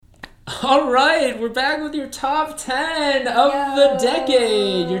All right, we're back with your top 10 of the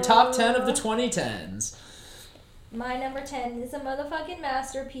decade. Your top 10 of the 2010s. My number 10 is a motherfucking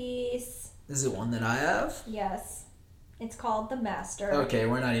masterpiece. Is it one that I have? Yes. It's called The Master. Okay,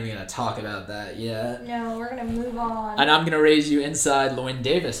 we're not even going to talk about that yet. No, we're going to move on. And I'm going to raise you inside Llewyn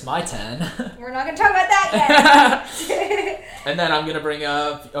Davis, my 10. We're not going to talk about that yet. And then I'm going to bring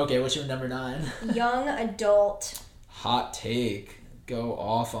up, okay, what's your number 9? Young Adult. Hot take. Go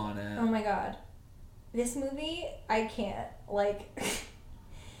off on it. Oh my god. This movie, I can't.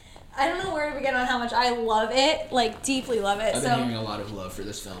 I don't know where to begin on how much I love it. Deeply love it. I've been hearing a lot of love for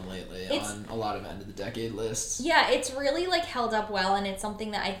this film lately on a lot of end of the decade lists. Yeah, it's really held up well, and it's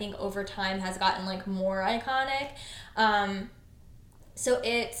something that I think over time has gotten more iconic. So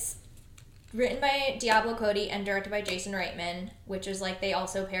it's written by Diablo Cody and directed by Jason Reitman, which is they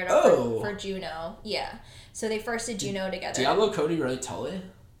also paired up for Juno. Yeah. So they first did Juno together. Diablo Cody wrote Tully?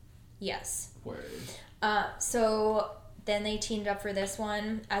 Yes. Word. So then they teamed up for this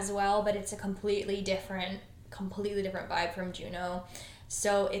one as well, but it's a completely different vibe from Juno.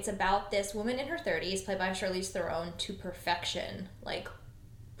 So it's about this woman in her 30s, played by Charlize Theron, to perfection,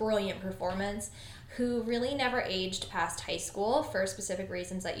 brilliant performance, who really never aged past high school for specific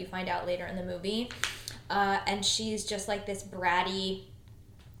reasons that you find out later in the movie. And she's just this bratty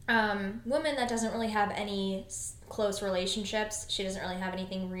woman that doesn't really have any close relationships. She doesn't really have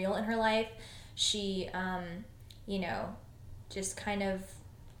anything real in her life. She, just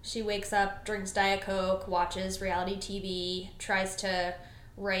she wakes up, drinks Diet Coke, watches reality TV, tries to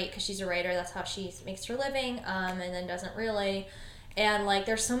write because she's a writer. That's how she makes her living, and then doesn't really. And,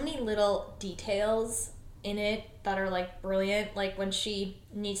 there's so many little details in it that are, brilliant. When she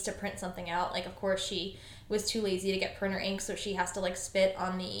needs to print something out, of course, she was too lazy to get printer ink, so she has to, spit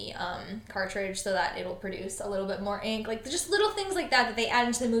on the cartridge so that it'll produce a little bit more ink. Just little things like that they add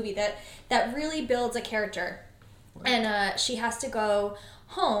into the movie that really builds a character. Wow. And she has to go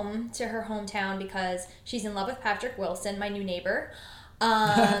home to her hometown because she's in love with Patrick Wilson, my new neighbor.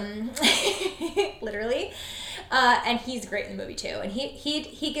 Literally. And he's great in the movie too. And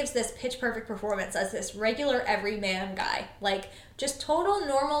he gives this pitch perfect performance as this regular everyman guy. Just total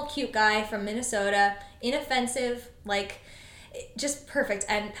normal cute guy from Minnesota, inoffensive, just perfect.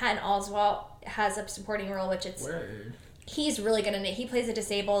 And Patton Oswalt has a supporting role, which it's... Word. He's really good in it. He plays a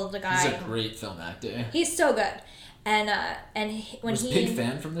disabled guy. He's a great film actor. He's so good. And was Pig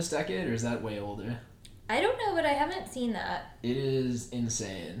fan from this decade, or is that way older? I don't know, but I haven't seen that. It is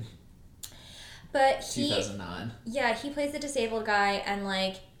insane. But 2009. Yeah, he plays the disabled guy,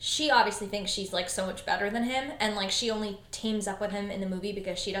 and she obviously thinks she's so much better than him, and she only teams up with him in the movie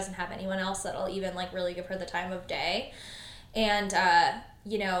because she doesn't have anyone else that'll even really give her the time of day. And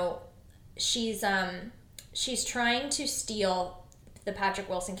she's trying to steal the Patrick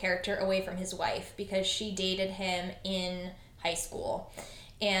Wilson character away from his wife because she dated him in high school.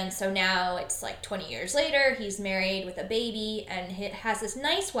 And so now it's 20 years later, he's married with a baby and he has this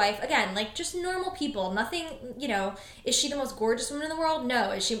nice wife. Again, just normal people. Nothing, is she the most gorgeous woman in the world?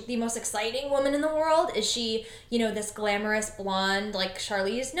 No. Is she the most exciting woman in the world? Is she, this glamorous blonde like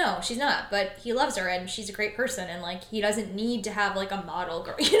Charlize? No, she's not. But he loves her and she's a great person and he doesn't need to have a model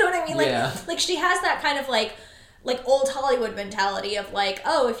girl. You know what I mean? Yeah. She has that kind of old Hollywood mentality of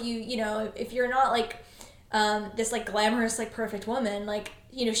oh, if if you're not this glamorous perfect woman,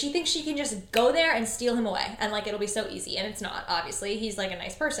 she thinks she can just go there and steal him away and it'll be so easy, and it's not. Obviously he's a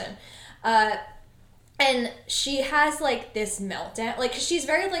nice person, and she has this meltdown, cause she's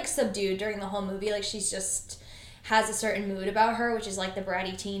very subdued during the whole movie. She's just has a certain mood about her, which is the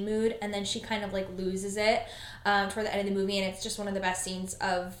bratty teen mood, and then she kind of loses it toward the end of the movie, and it's just one of the best scenes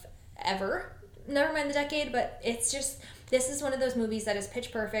of ever. Never mind the decade, but it's just, this is one of those movies that is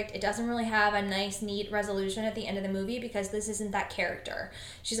pitch perfect. It doesn't really have a nice, neat resolution at the end of the movie because this isn't that character.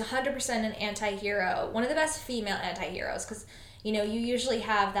 She's 100% an anti-hero. One of the best female anti-heroes because, you usually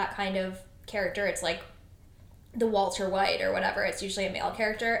have that kind of character. It's the Walter White or whatever. It's usually a male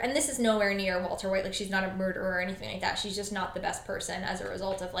character. And this is nowhere near Walter White. She's not a murderer or anything like that. She's just not the best person as a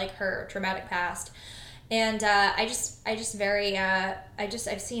result of her traumatic past. And I've seen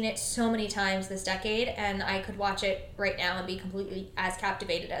it so many times this decade, and I could watch it right now and be completely as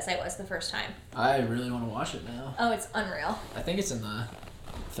captivated as I was the first time. I really want to watch it now. Oh, it's unreal. I think it's in the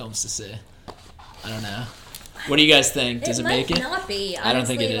films to see. I don't know. What do you guys think? Does it make it? It might not be. Honestly, I don't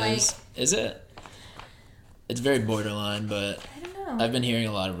think it is. Is it? It's very borderline, but I don't know. I've been hearing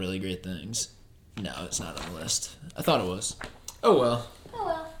a lot of really great things. No, it's not on the list. I thought it was. Oh well.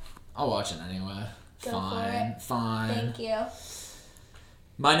 I'll watch it anyway. Go for it. Fine. Thank you.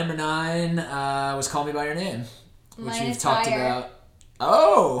 My number 9 was Call Me By Your Name, which Mine we've is talked higher. about.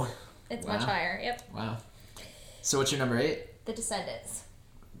 Oh! It's much higher. Yep. Wow. So what's your number 8? The Descendants.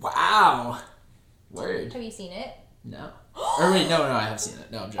 Wow. Word. Have you seen it? No. Or wait, no, I have seen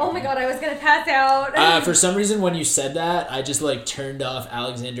it. No, I'm joking. Oh my god, I was gonna pass out. For some reason, when you said that, I just like turned off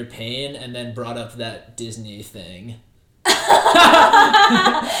Alexander Payne and then brought up that Disney thing.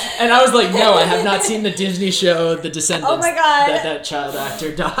 And I was like, no, I have not seen the Disney show The Descendants. Oh my god. That child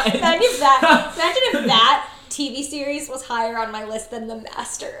actor died. Imagine if that TV series was higher on my list than The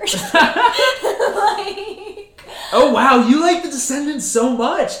Masters. Oh wow, you like The Descendants so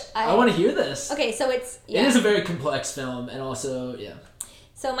much. I want to hear this. Okay, so it is a very complex film, and also, yeah.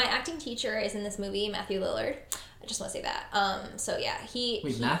 So my acting teacher is in this movie, Matthew Lillard. I just want to say that. So yeah,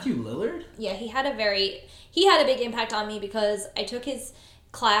 Matthew Lillard? Yeah, he had a big impact on me because I took his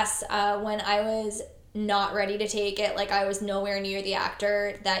class when I was not ready to take it. Like, I was nowhere near the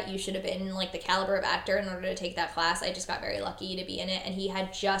actor that you should have been, like the caliber of actor in order to take that class. I just got very lucky to be in it, and he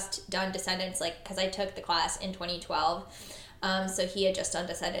had just done Descendants, like, because I took the class in 2012. So he had just done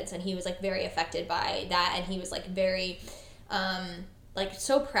Descendants, and he was like very affected by that, and he was like very like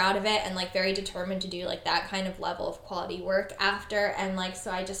so proud of it and like very determined to do like that kind of level of quality work after, and like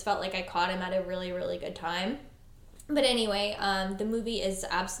so I just felt like I caught him at a really, really good time. But anyway, the movie is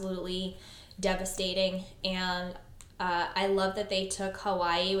absolutely devastating, and I love that they took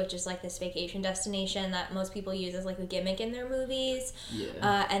Hawaii, which is like this vacation destination that most people use as like a gimmick in their movies,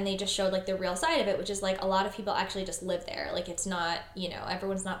 and they just showed like the real side of it, which is like a lot of people actually just live there. Like, it's not,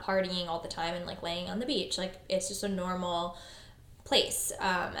 everyone's not partying all the time and like laying on the beach. Like, it's just a normal place,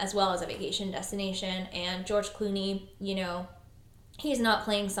 as well as a vacation destination. And George Clooney, he's not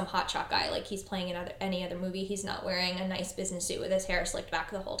playing some hotshot guy like he's playing in any other movie. He's not wearing a nice business suit with his hair slicked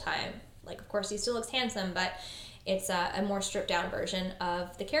back the whole time. Like, of course, he still looks handsome, but it's a more stripped down version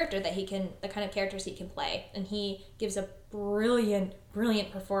of the character the kind of characters he can play. And he gives a brilliant,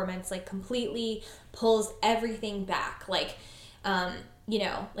 brilliant performance, like completely pulls everything back. Like,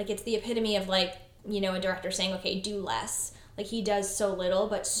 like it's the epitome of like, a director saying, okay, do less. Like, he does so little,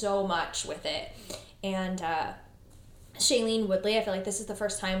 but so much with it. And, Shailene Woodley, I feel like this is the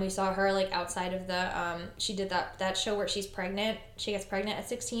first time we saw her like outside of the she did that show where she gets pregnant at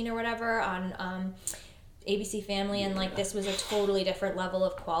 16 or whatever on ABC Family, and like this was a totally different level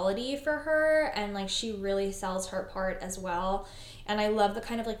of quality for her, and like she really sells her part as well. And I love the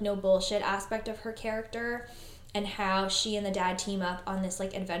kind of like no bullshit aspect of her character and how she and the dad team up on this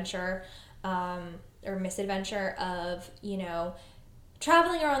like adventure or misadventure of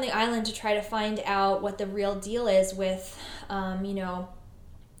traveling around the island to try to find out what the real deal is with,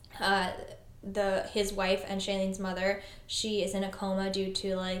 his wife and Shailene's mother. She is in a coma due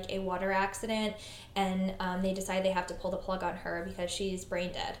to like a water accident, and they decide they have to pull the plug on her because she's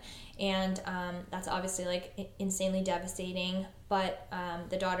brain dead. And that's obviously like insanely devastating. But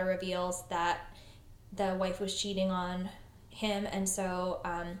the daughter reveals that the wife was cheating on him, and so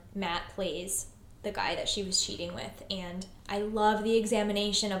Matt plays the guy that she was cheating with. And I love the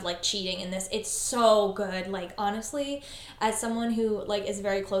examination of like cheating in this. It's so good. Like, honestly, as someone who like is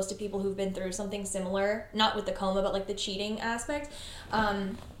very close to people who've been through something similar, not with the coma but like the cheating aspect,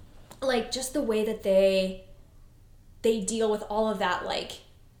 like just the way that they deal with all of that, like.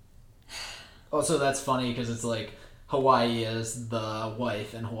 Also, that's funny because it's like Hawaii is the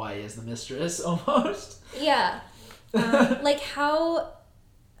wife and Hawaii is the mistress almost. Yeah.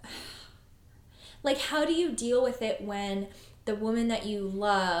 How do you deal with it when the woman that you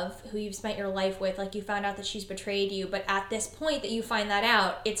love, who you've spent your life with, like you found out that she's betrayed you, but at this point that you find that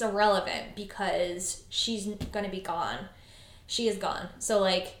out, it's irrelevant because she's going to be gone. She is gone. So,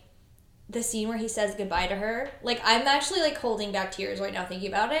 like, the scene where he says goodbye to her, like, I'm actually, like, holding back tears right now thinking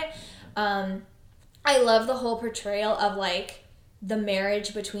about it. I love the whole portrayal of, like, the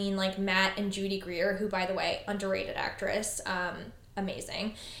marriage between, like, Matt and Judy Greer, who, by the way, underrated actress,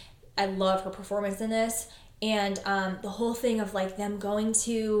 amazing. I love her performance in this. And the whole thing of like them going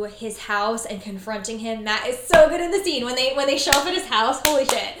to his house and confronting him, Matt is so good in the scene when they show up at his house. Holy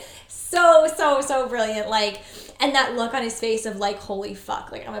shit, so brilliant. Like, and that look on his face of like, holy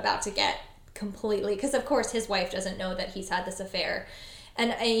fuck, like I'm about to get completely, because of course his wife doesn't know that he's had this affair.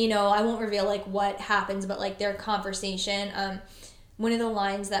 And I won't reveal like what happens, but like their conversation, one of the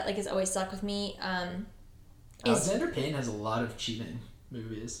lines that like has always stuck with me is Alexander Payne has a lot of cheating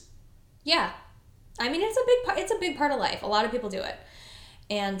movies. Yeah. I mean, it's a big part of life. A lot of people do it.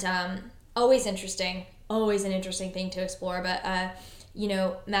 And always an interesting thing to explore. But,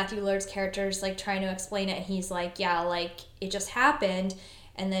 Matthew Lillard's character is, like, trying to explain it. And he's like, yeah, like, it just happened.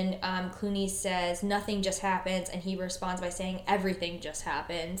 And then Clooney says, nothing just happens. And he responds by saying, everything just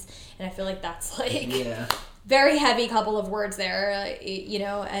happens. And I feel like that's like very heavy couple of words there, you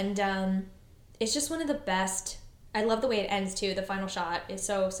know. And it's just one of the best. I love the way it ends too. The final shot is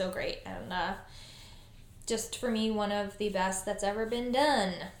so, so great. And just for me, one of the best that's ever been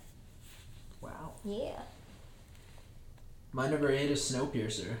done. Wow. Yeah. My number 8 is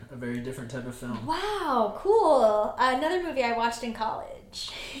Snowpiercer, a very different type of film. Wow, cool. Another movie I watched in college.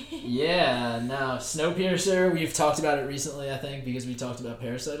 Yeah, no, Snowpiercer, we've talked about it recently, I think, because we talked about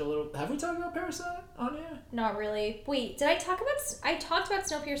Parasite a little. Have we talked about Parasite on here? Not really. Wait, did I talk about... I talked about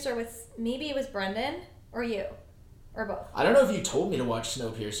Snowpiercer with... Maybe it was Brendan or you. Or both. I don't know if you told me to watch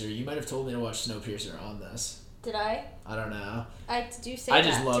Snowpiercer. You might have told me to watch Snowpiercer on this. Did I? I don't know. I do say I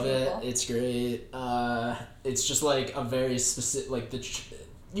just love it. It's great. It's just like a very specific... Like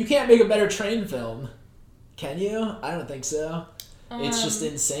you can't make a better train film. Can you? I don't think so. It's just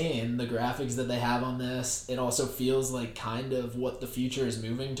insane, the graphics that they have on this. It also feels like kind of what the future is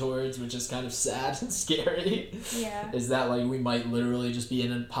moving towards, which is kind of sad and scary. Yeah. Is that like we might literally just be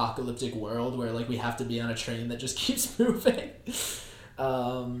in an apocalyptic world where like we have to be on a train that just keeps moving.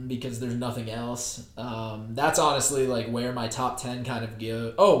 Because there's nothing else. That's honestly like where my top 10 kind of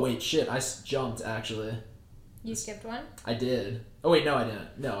go. Oh wait, shit, I jumped actually. You skipped one? I did. Oh wait, no I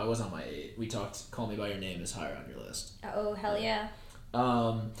didn't. No, I was on my 8. We talked Call Me By Your Name is higher on your list. Oh, hell yeah.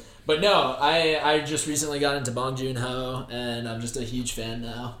 But no, I just recently got into Bong Joon-ho and I'm just a huge fan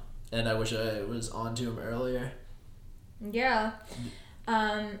now. And I wish I was on to him earlier. Yeah.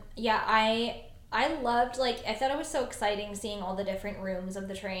 Yeah, I loved, like, I thought it was so exciting seeing all the different rooms of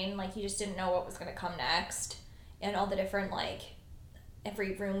the train. Like, you just didn't know what was going to come next. And all the different, like,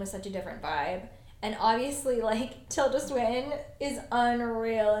 every room was such a different vibe. And obviously, like, Tilda Swinton is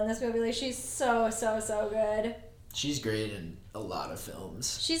unreal in this movie. Like, she's so, so, so good. She's great in a lot of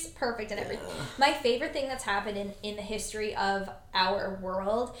films. She's perfect in everything. My favorite thing that's happened in the history of our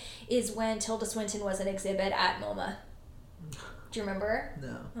world is when Tilda Swinton was an exhibit at MoMA. Do you remember?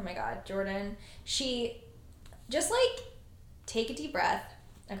 No. Oh my God, Jordan. She just like take a deep breath.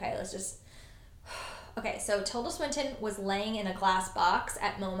 Okay, let's just. Okay, so Tilda Swinton was laying in a glass box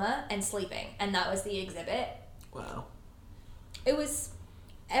at MoMA and sleeping, and that was the exhibit. Wow. It was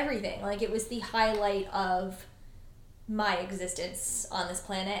everything. Like, it was the highlight of my existence on this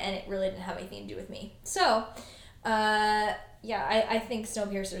planet, and it really didn't have anything to do with me. So, yeah, I think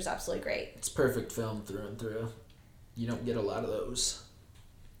Snowpiercer is absolutely great. It's perfect film through and through. You don't get a lot of those.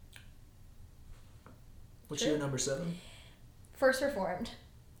 What's your number 7? First Reformed.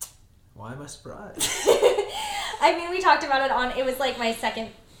 Why am I surprised? I mean, we talked about it it was like my second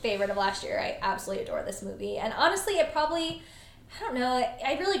favorite of last year. I absolutely adore this movie. And honestly, it probably, I don't know,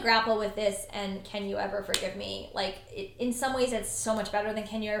 I really grapple with this and Can You Ever Forgive Me? Like, in some ways it's so much better than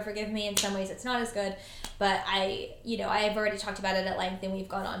Can You Ever Forgive Me? In some ways it's not as good. But I've already talked about it at length and we've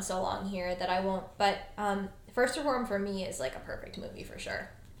gone on so long here that I won't. But First Reformed for me is like a perfect movie for sure.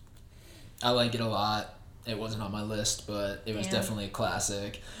 I like it a lot. It wasn't on my list, but it was definitely a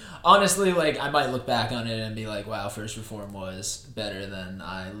classic. Honestly, like, I might look back on it and be like, wow, First Reform was better than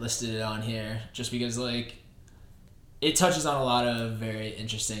I listed it on here. Just because, like, it touches on a lot of very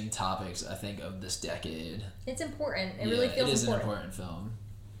interesting topics, I think, of this decade. It's important. It really feels important. It is an important film.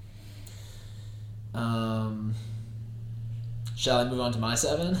 Shall I move on to my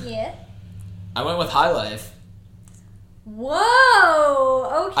 7? Yeah. I went with High Life.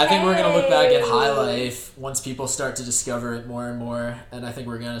 Whoa! Okay. I think we're going to look back at High Life once people start to discover it more and more, and I think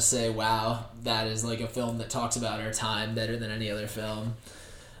we're going to say, wow, that is like a film that talks about our time better than any other film.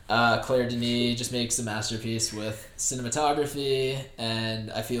 Claire Denis just makes a masterpiece with cinematography,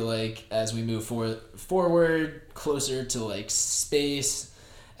 and I feel like as we move forward closer to like space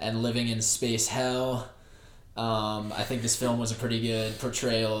and living in space hell, I think this film was a pretty good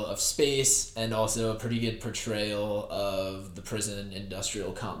portrayal of space and also a pretty good portrayal of the prison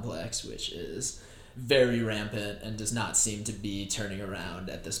industrial complex, which is very rampant and does not seem to be turning around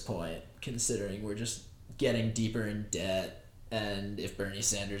at this point, considering we're just getting deeper in debt. And if Bernie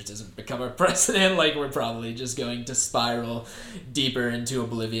Sanders doesn't become our president, like, we're probably just going to spiral deeper into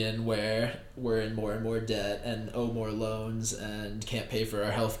oblivion where we're in more and more debt and owe more loans and can't pay for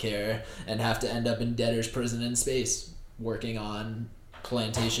our health care and have to end up in debtor's prison in space working on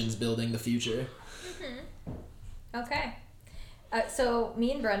plantations building the future. Mm-hmm. Okay. So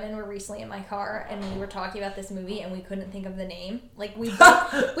me and Brendan were recently in my car and we were talking about this movie and we couldn't think of the name. Like, we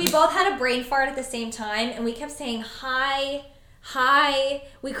both had a brain fart at the same time and we kept saying hi.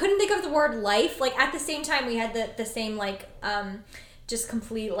 We couldn't think of the word life. Like, at the same time we had the same like just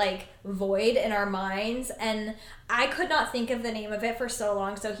complete like void in our minds, and I could not think of the name of it for so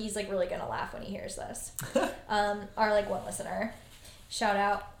long, so he's like really gonna laugh when he hears this. Our like one listener, shout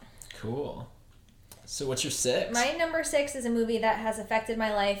out. Cool. So what's your 6? My number 6 is a movie that has affected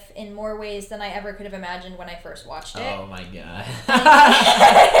my life in more ways than I ever could have imagined when I first watched it. Oh my god.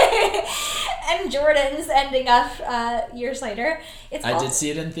 And Jordan's ending up years later. I did see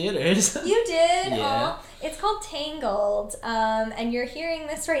it in theaters. You did? Yeah. Aw. It's called Tangled. And you're hearing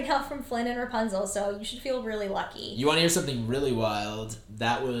this right now from Flynn and Rapunzel, so you should feel really lucky. You want to hear something really wild?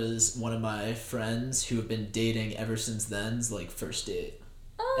 That was one of my friends who have been dating ever since then's like first date.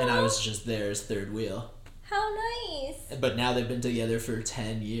 And I was just there as third wheel. How nice. But now they've been together for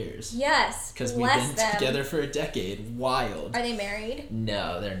 10 years. Yes. Because we've been together for a decade. Wild. Are they married?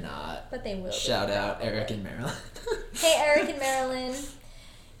 No, they're not. But they will. Shout out Eric and Marilyn. Hey, Eric and Marilyn.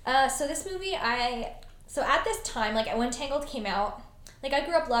 So this movie, so at this time, like when Tangled came out, like I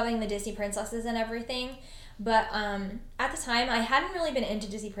grew up loving the Disney princesses and everything. But at the time, I hadn't really been into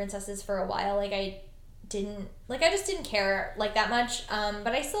Disney princesses for a while. I just didn't care like that much,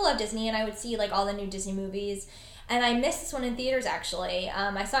 but I still love Disney, and I would see like all the new Disney movies, and I missed this one in theaters actually.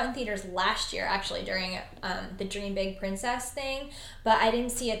 I saw it in theaters last year actually during the Dream Big Princess thing, but I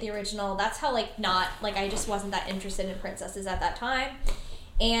didn't see it the original. That's how I just wasn't that interested in princesses at that time,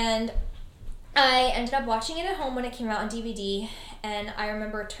 and I ended up watching it at home when it came out on DVD, and I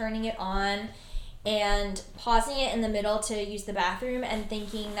remember turning it on and pausing it in the middle to use the bathroom and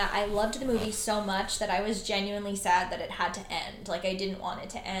thinking that I loved the movie so much that I was genuinely sad that it had to end. Like, I didn't want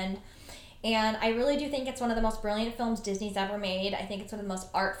it to end. And I really do think it's one of the most brilliant films Disney's ever made. I think it's one of the most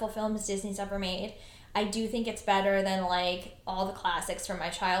artful films Disney's ever made. I do think it's better than, like, all the classics from my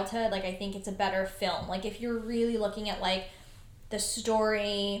childhood. Like, I think it's a better film. Like, if you're really looking at, like, the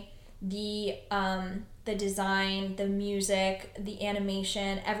story, the design, the music, the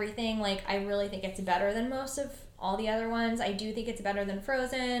animation, everything, like, I really think it's better than most of all the other ones. I do think it's better than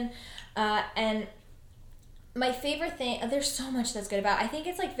Frozen, and my favorite thing, there's so much that's good about it. I think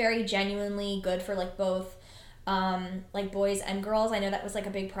it's, like, very genuinely good for, like, both, like, boys and girls. I know that was, like,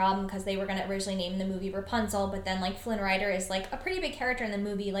 a big problem because they were going to originally name the movie Rapunzel, but then, like, Flynn Rider is, like, a pretty big character in the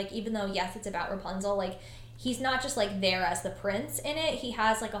movie. Like, even though, yes, it's about Rapunzel, like, he's not just, like, there as the prince in it. He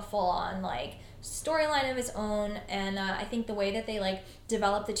has, like, a full-on, like, storyline of his own, and I think the way that they, like,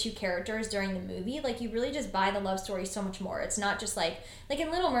 develop the two characters during the movie, like, you really just buy the love story so much more. It's not just, like in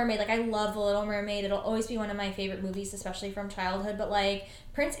Little Mermaid, like, I love The Little Mermaid. It'll always be one of my favorite movies, especially from childhood, but, like,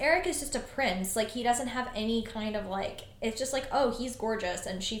 Prince Eric is just a prince. Like, he doesn't have any kind of, like, it's just, like, oh, he's gorgeous,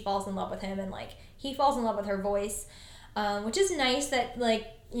 and she falls in love with him, and, like, he falls in love with her voice, which is nice that, like,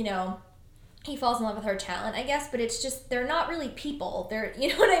 you know, he falls in love with her talent, I guess, but it's just, they're not really people. They're, you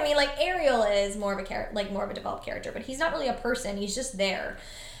know what I mean? Like, Ariel is more of a developed character, but he's not really a person. He's just there.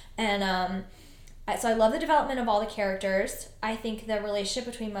 And, so I love the development of all the characters. I think the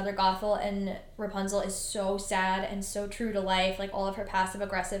relationship between Mother Gothel and Rapunzel is so sad and so true to life. Like, all of her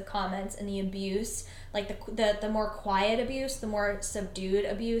passive-aggressive comments and the abuse, like, the more quiet abuse, the more subdued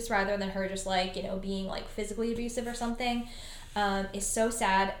abuse, rather than her just, like, you know, being, like, physically abusive or something. Is so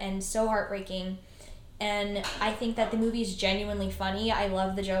sad and so heartbreaking, and I think that the movie is genuinely funny. I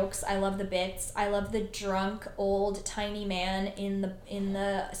love the jokes, I love the bits, I love the drunk old tiny man in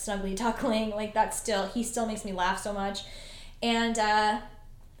the Snuggly Duckling. Like, he still makes me laugh so much. And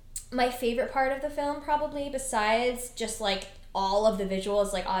my favorite part of the film, probably, besides just, like, all of the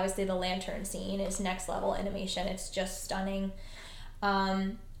visuals, like, obviously the lantern scene is next level animation. It's just stunning.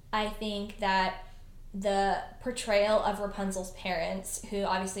 I think that the portrayal of Rapunzel's parents, who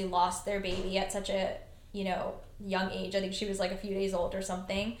obviously lost their baby at such a, you know, young age. I think she was, like, a few days old or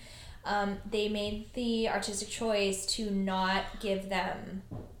something. They made the artistic choice to not give them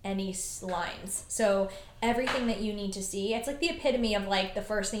any lines. So everything that you need to see, it's like the epitome of, like, the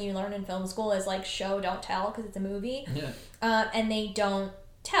first thing you learn in film school is, like, show, don't tell, because it's a movie. Yeah. And they don't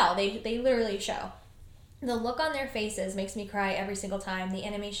tell. They literally show. The look on their faces makes me cry every single time. The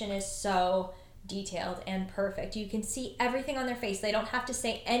animation is so detailed and perfect. You can see everything on their face. They don't have to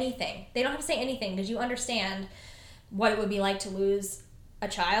say anything. Because you understand what it would be like to lose a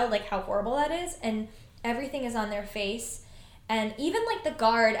child, like how horrible that is, and everything is on their face. And even, like, the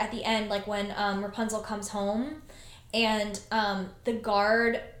guard at the end, like, when Rapunzel comes home and the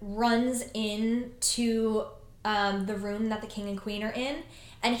guard runs into the room that the king and queen are in,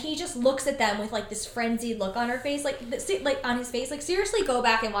 and he just looks at them with, like, this frenzied look on her face, like on his face. Like, seriously, go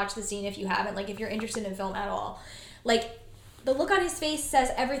back and watch the scene if you haven't, like, if you're interested in film at all. Like, the look on his face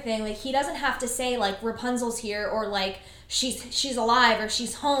says everything. Like, he doesn't have to say, like, Rapunzel's here, or, like, she's alive, or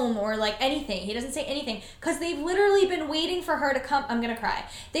she's home, or, like, anything. He doesn't say anything. Because they've literally been waiting for her to come... I'm gonna cry.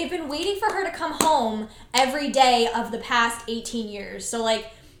 They've been waiting for her to come home every day of the past 18 years. So,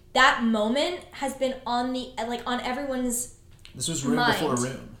 like, that moment has been on everyone's This was Room mind. Before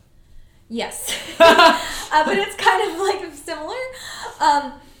Room. Yes. But it's kind of, like, similar.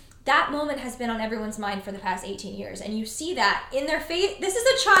 That moment has been on everyone's mind for the past 18 years, and you see that in their face. This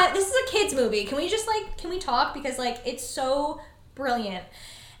is a kid's movie. Can we talk? Because, like, it's so brilliant.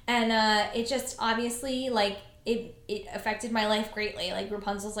 And it just obviously, like, it affected my life greatly. Like,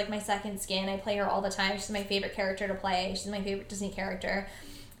 Rapunzel's, like, my second skin. I play her all the time. She's my favorite character to play. She's my favorite Disney character.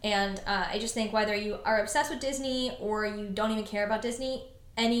 And I just think whether you are obsessed with Disney or you don't even care about Disney,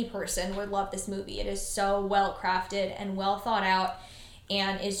 any person would love this movie. It is so well crafted and well thought out,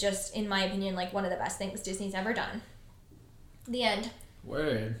 and is just, in my opinion, like, one of the best things Disney's ever done. The end.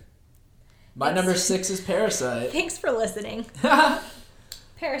 Word. My number 6 is Parasite. Thanks for listening.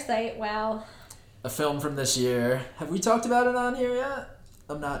 Parasite, wow. A film from this year. Have we talked about it on here yet?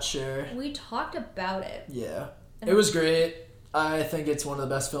 I'm not sure. We talked about it. Yeah. It was great. I think it's one of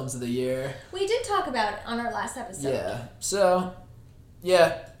the best films of the year. We did talk about it on our last episode. Yeah. So,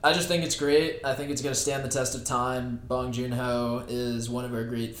 yeah, I just think it's great. I think it's going to stand the test of time. Bong Joon-ho is one of our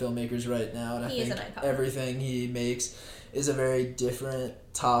great filmmakers right now, and I think everything he makes is a very different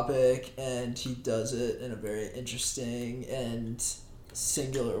topic, and he does it in a very interesting and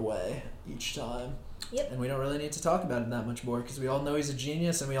singular way each time. Yep. And we don't really need to talk about it that much more, because we all know he's a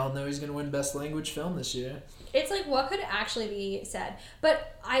genius, and we all know he's going to win Best Language Film this year. It's like, what could actually be said?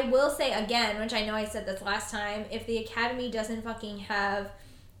 But I will say again, which I know I said this last time, if the Academy doesn't fucking have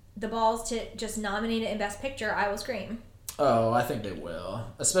the balls to just nominate it in Best Picture, I will scream. Oh, I think they will.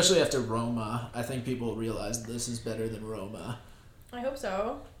 Especially after Roma. I think people will realize this is better than Roma. I hope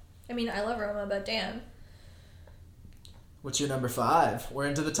so. I mean, I love Roma, but damn. What's your number 5? We're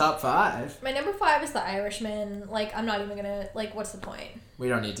into the top 5. My number 5 is The Irishman. Like, I'm not even gonna... Like, what's the point? We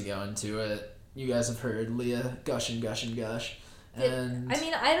don't need to go into it. You guys have heard Leah gush and gush and gush. And I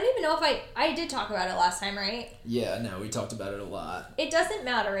mean, I don't even know if I did talk about it last time, right? Yeah, no, we talked about it a lot. It doesn't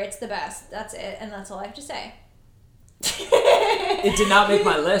matter. It's the best. That's it, and that's all I have to say. It did not make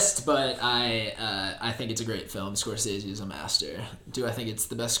my list, but I think it's a great film. Scorsese is a master. Do I think it's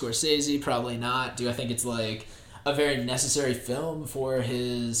the best Scorsese? Probably not. Do I think it's, like, a very necessary film for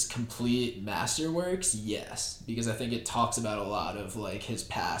his complete masterworks? Yes, because I think it talks about a lot of, like, his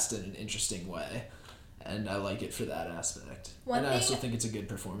past in an interesting way, and I like it for that aspect. I also think it's a good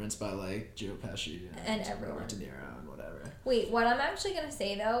performance by, like, Joe Pesci and everyone, Robert De Niro and whatever. Wait, what I'm actually gonna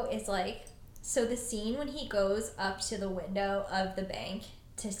say though is, like, so the scene when he goes up to the window of the bank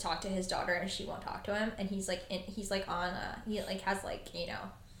to talk to his daughter and she won't talk to him, and he's like on he like has, like, you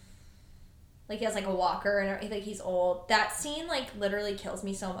know, like, he has, like, a walker, and, like, he's old. That scene, like, literally kills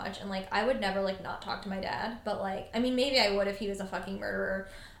me so much. And, like, I would never, like, not talk to my dad. But, like, I mean, maybe I would if he was a fucking murderer.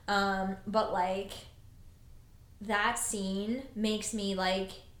 But, like, that scene makes me,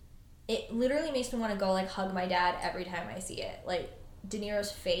 like, it literally makes me want to go, like, hug my dad every time I see it. Like, De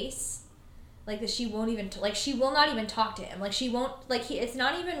Niro's face, like, that she won't even, she will not even talk to him. Like, she won't, like, it's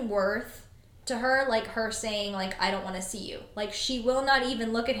not even worth to her, like, her saying, like, I don't want to see you. Like, she will not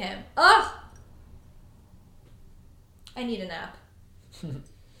even look at him. Ugh! I need a nap.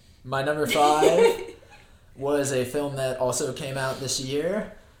 My number 5 was a film that also came out this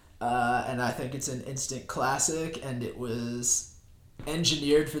year, and I think it's an instant classic, and it was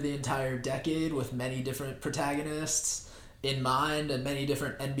engineered for the entire decade with many different protagonists in mind and many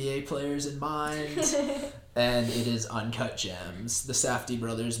different NBA players in mind, and it is Uncut Gems, the Safdie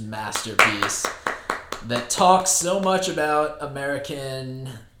brothers' masterpiece that talks so much about American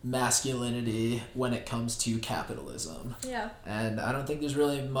masculinity when it comes to capitalism. Yeah. And I don't think there's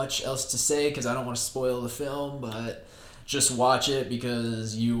really much else to say because I don't want to spoil the film, but just watch it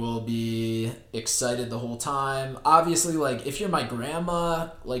because you will be excited the whole time. Obviously, like, if you're my grandma,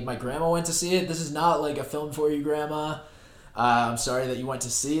 like, my grandma went to see it, this is not, like, a film for you, grandma. I'm sorry that you went to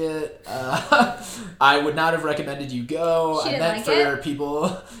see it. I would not have recommended you go. I meant for people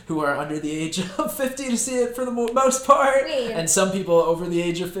who are under the age of 50 to see it for the most part. Wait. And some people over the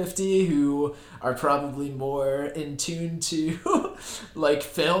age of 50 who are probably more in tune to like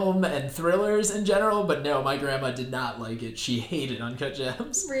film and thrillers in general. But no, my grandma did not like it. She hated Uncut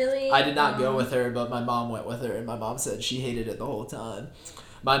Gems. Really? I did not go with her, but my mom went with her, and my mom said she hated it the whole time.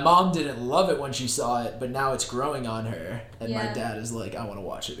 My mom didn't love it when she saw it, but now it's growing on her, and my dad is like, I want to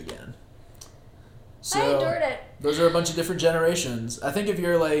watch it again. So, I adored it. Those are a bunch of different generations. I think if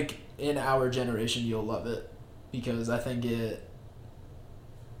you're, like, in our generation, you'll love it. because I think it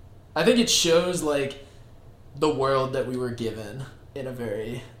shows like the world that we were given in a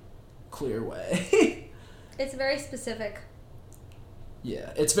very clear way. It's very specific.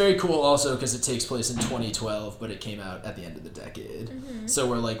 Yeah, it's very cool also because it takes place in 2012, but it came out at the end of the decade. Mm-hmm. So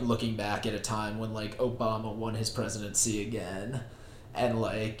we're like looking back at a time when like Obama won his presidency again, and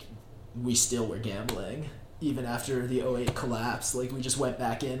like we still were gambling even after the 2008 collapse. Like we just went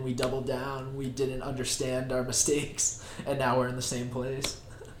back in, we doubled down, we didn't understand our mistakes, and now we're in the same place.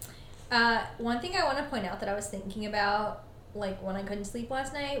 One thing I want to point out that I was thinking about, like when I couldn't sleep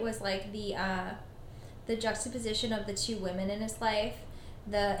last night, was like the juxtaposition of the two women in his life.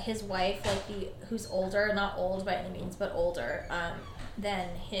 His wife, like who's older, not old by any means, but older than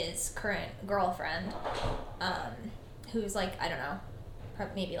his current girlfriend, who's like, I don't know,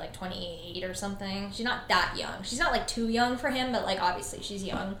 maybe like 28 or something. She's not that young. She's not like too young for him, but like obviously she's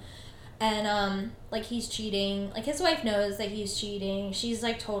young. And like he's cheating. Like his wife knows that he's cheating. She's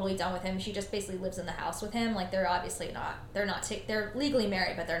like totally done with him. She just basically lives in the house with him. Like they're obviously not. They're legally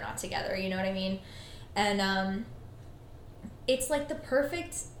married, but they're not together. You know what I mean? And it's like the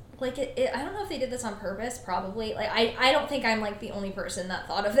perfect, like I don't know if they did this on purpose, probably. Like I don't think I'm like the only person that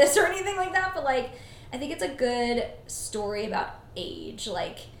thought of this or anything like that, but like I think it's a good story about age,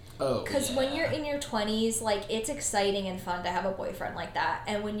 like, because when you're in your 20s, like it's exciting and fun to have a boyfriend like that,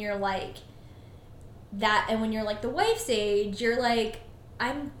 and when you're like that, and when you're like the wife's age, you're like,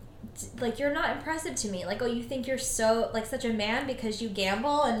 I'm like, you're not impressive to me. Like, oh, you think you're so like such a man because you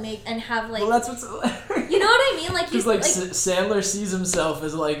gamble and have like, well, that's what's you know what I mean, like, because like Sandler sees himself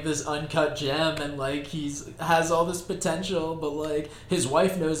as like this uncut gem, and like has all this potential, but like his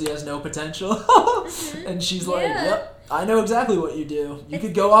wife knows he has no potential. Mm-hmm. And she's like, yep, I know exactly what you do. You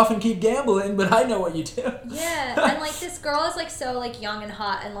could go off and keep gambling, but I know what you do. Yeah. And like this girl is like so like young and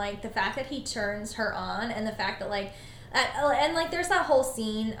hot, and like the fact that he turns her on, and the fact that like and like there's that whole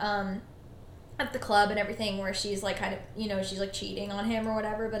scene at the club and everything where she's like kind of, you know, she's like cheating on him or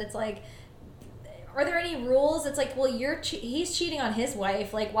whatever, but it's like, are there any rules? It's like, well, he's cheating on his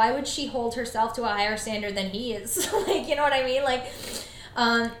wife. Like, why would she hold herself to a higher standard than he is? Like, you know what I mean? Like,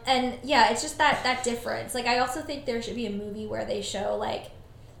 and yeah, it's just that difference. Like, I also think there should be a movie where they show like,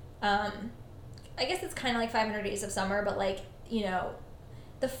 I guess it's kind of like 500 Days of Summer, but like, you know,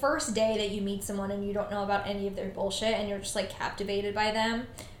 the first day that you meet someone and you don't know about any of their bullshit and you're just like captivated by them,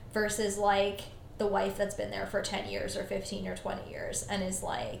 versus like the wife that's been there for 10 years or 15 or 20 years and is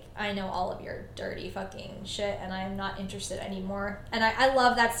like, I know all of your dirty fucking shit and I am not interested anymore. And I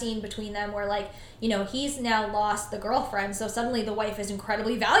love that scene between them where like, you know, he's now lost the girlfriend, so suddenly the wife is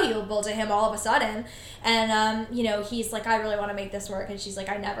incredibly valuable to him all of a sudden. And you know, he's like, I really want to make this work, and she's like,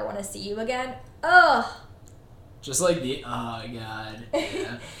 I never want to see you again. Ugh. Just like oh god,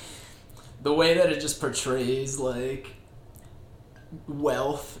 yeah. The way that it just portrays like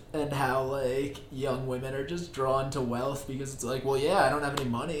wealth and how like young women are just drawn to wealth because it's like, well, yeah, I don't have any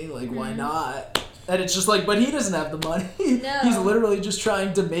money, like, mm-hmm. Why not? And it's just like, but he doesn't have the money. No. He's literally just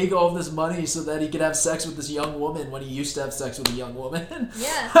trying to make all of this money so that he could have sex with this young woman when he used to have sex with a young woman.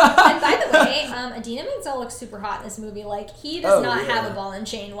 Yeah. And by the way, Idina Menzel looks super hot in this movie. Like, he does not have a ball and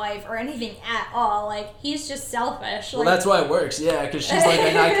chain wife or anything at all. Like, he's just selfish. Well, that's why it works, yeah, because she's like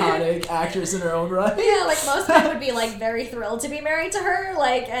an iconic actress in her own right. Yeah, like most men would be like very thrilled to be married to her,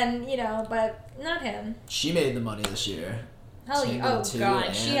 like, and you know, but not him. She made the money this year. Oh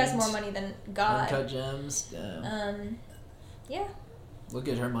god, she has more money than God. Uncut Gems, damn. Yeah. Look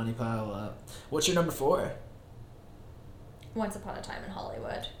at her money pile up. What's your number 4? Once Upon a Time in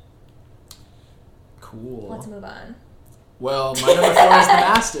Hollywood. Cool. Let's move on. Well, my number 4 is The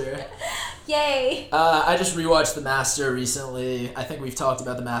Master. Yay! I just rewatched The Master recently. I think we've talked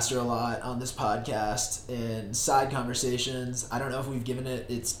about The Master a lot on this podcast in side conversations. I don't know if we've given it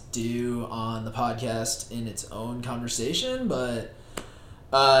its due on the podcast in its own conversation, but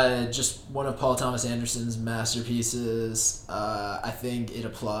just one of Paul Thomas Anderson's masterpieces. I think it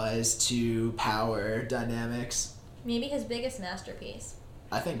applies to power dynamics. Maybe his biggest masterpiece.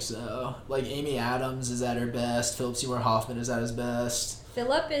 I think so. Like, Amy Adams is at her best. Philip Seymour Hoffman is at his best.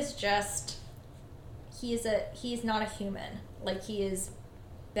 Philip is just... He's not a human. Like, he is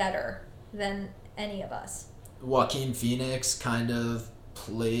better than any of us. Joaquin Phoenix kind of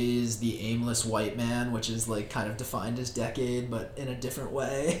plays the aimless white man, which is, like, kind of defined his decade, but in a different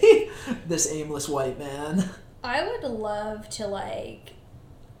way. This aimless white man. I would love to, like...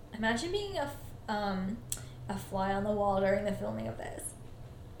 Imagine being a fly on the wall during the filming of this.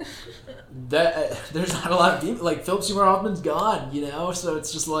 There's not a lot of people, like, Philip Seymour Hoffman's gone, you know, so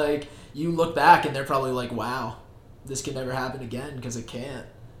it's just like, you look back and they're probably like, wow, this can never happen again, because it can't.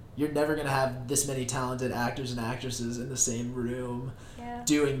 you're never going to have this many talented actors and actresses in the same room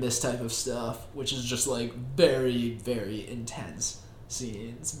doing this type of stuff, which is just like very, very intense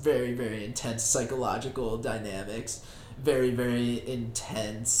scenes, very, very intense psychological dynamics, very, very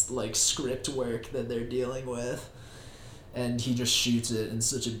intense like script work that they're dealing with. And he just shoots it in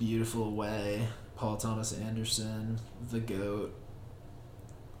such a beautiful way. Paul Thomas Anderson, the GOAT.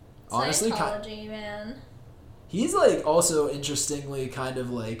 Honestly, Scientology, man. He's like also interestingly kind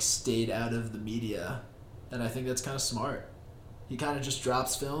of like stayed out of the media, and I think that's kind of smart. He kind of just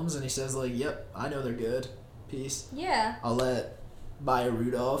drops films and he says like, "Yep, I know they're good. Peace." Yeah. I'll let Maya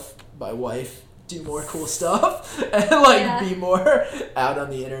Rudolph, my wife, do more cool stuff and like be more out on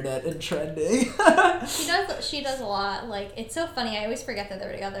the internet and trending. She does a lot. Like, it's so funny. I always forget that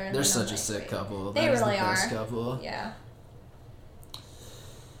they're together. And they're such a sick couple. They really are. Couple. Yeah.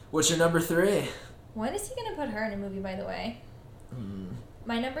 What's your number 3? When is he gonna put her in a movie, by the way?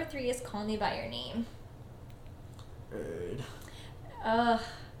 My number 3 is Call Me by Your Name. Heard. Oh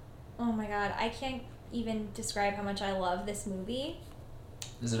my god, I can't even describe how much I love this movie.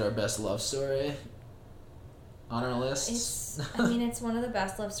 Is it our best love story on our list? It's one of the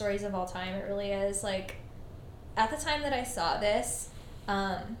best love stories of all time. It really is. Like, at the time that I saw this,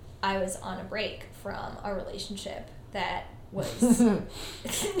 I was on a break from a relationship that was wow,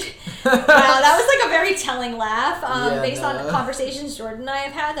 that was like a very telling laugh based on conversations Jordan and I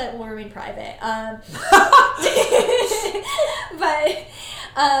have had that will remain private. But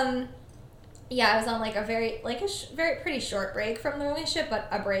yeah, I was on like a very pretty short break from the relationship, but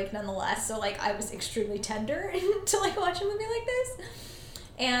a break nonetheless. So like I was extremely tender to like watch a movie like this.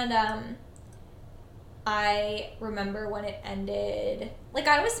 And I remember when it ended, like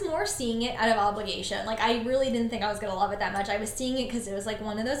I was more seeing it out of obligation. Like I really didn't think I was going to love it that much. I was seeing it because it was like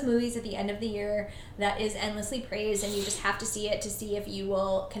one of those movies at the end of the year that is endlessly praised and you just have to see it to see if you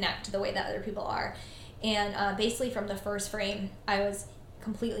will connect the way that other people are. And basically from the first frame, I was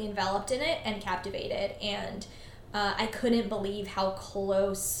completely enveloped in it and captivated. And I couldn't believe how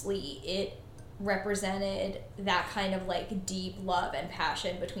closely it represented that kind of like deep love and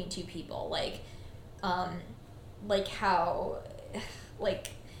passion between two people. Like how, like,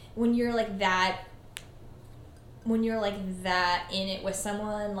 when you're like that in it with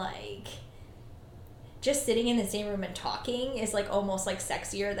someone, like, just sitting in the same room and talking is, like, almost, like,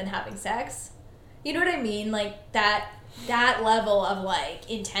 sexier than having sex. You know what I mean? Like, that level of, like,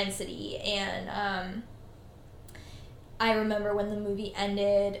 intensity. And, I remember when the movie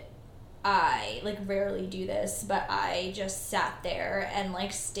ended, I, like, rarely do this, but I just sat there and,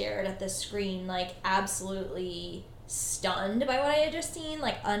 like, stared at the screen, like, absolutely stunned by what I had just seen,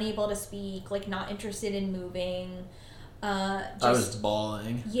 like, unable to speak, like, not interested in moving. I was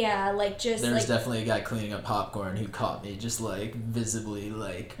bawling. Yeah, like, just, There was definitely a guy cleaning up popcorn who caught me just, like, visibly,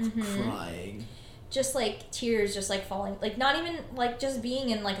 like, crying. Just, like, tears just, like, falling, like, not even, like, just being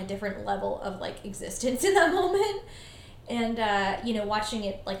in, like, a different level of, like, existence in that moment. And, watching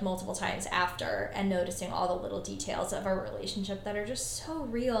it, like, multiple times after and noticing all the little details of our relationship that are just so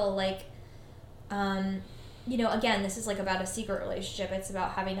real. Like, again, this is, like, about a secret relationship. It's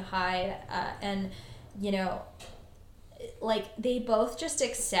about having to hide. Like, they both just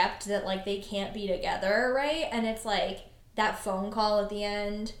accept that, like, they can't be together, right? And it's, like, that phone call at the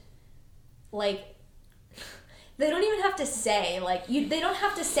end, like, they don't even have to say, like, they don't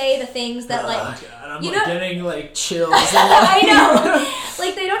have to say the things that, like... God, I'm, getting, like, chills. I know!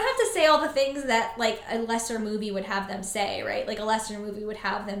 Like, they don't have to say all the things that, like, a lesser movie would have them say, right? Like, a lesser movie would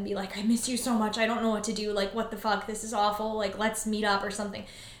have them be like, I miss you so much, I don't know what to do, like, what the fuck, this is awful, like, let's meet up or something.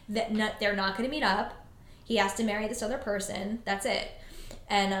 They're not going to meet up. He has to marry this other person. That's it.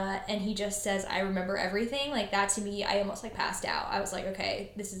 And he just says, I remember everything. Like, that to me, I almost, like, passed out. I was like,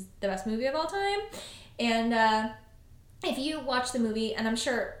 okay, this is the best movie of all time. And if you watch the movie, and I'm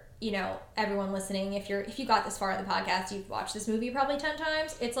sure, everyone listening, if you got this far in the podcast, you've watched this movie probably 10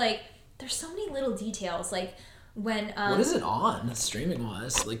 times. It's like, there's so many little details. Like, when... what is it on,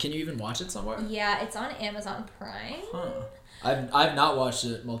 streaming-wise? Like, can you even watch it somewhere? Yeah, it's on Amazon Prime. Huh. I've not watched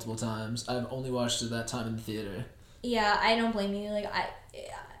it multiple times. I've only watched it that time in the theater. Yeah, I don't blame you. Like, I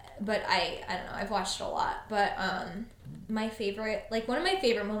don't know. I've watched it a lot. But, my favorite, like, one of my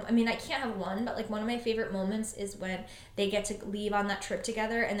favorite moments, I mean, I can't have one, but, like, one of my favorite moments is when they get to leave on that trip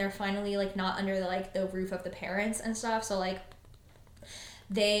together and they're finally, like, not under, the roof of the parents and stuff. So, like,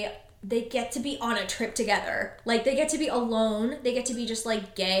 they get to be on a trip together. Like, they get to be alone. They get to be just,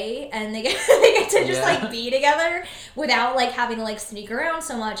 like, gay. And they get to just, like, be together without, like, having to, like, sneak around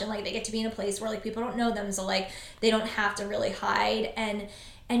so much. And, like, they get to be in a place where, like, people don't know them. So, like, they don't have to really hide.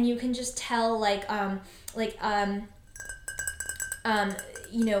 And you can just tell,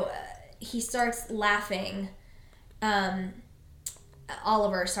 he starts laughing.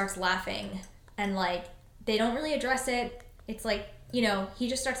 Oliver starts laughing, and like they don't really address it. It's like, he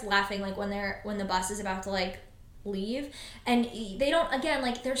just starts laughing like when the bus is about to like leave, and they don't, again,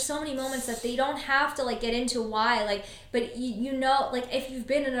 like there's so many moments that they don't have to like get into why, like, but like if you've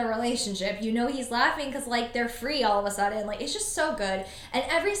been in a relationship, he's laughing because like they're free all of a sudden. Like, it's just so good, and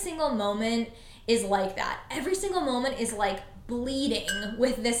every single moment is like that. Every single moment is like bleeding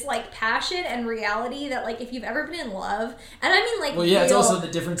with this like passion and reality that, like, if you've ever been in love, and I mean like, well, yeah, it's also the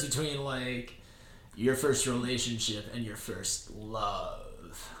difference between like your first relationship and your first love.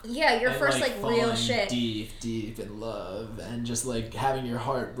 Yeah, your first like real shit. Deep in love, and just like having your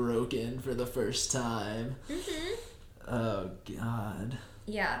heart broken for the first time. Mm-hmm. Oh God.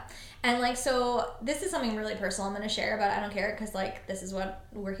 Yeah, and like, so this is something really personal I'm gonna share, but I don't care because like this is what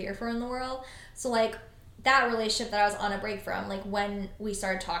we're here for in the world. So like that relationship that I was on a break from, like when we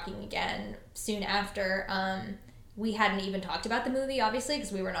started talking again soon after, we hadn't even talked about the movie, obviously,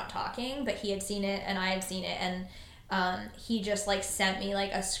 because we were not talking, but he had seen it and I had seen it, and he just like sent me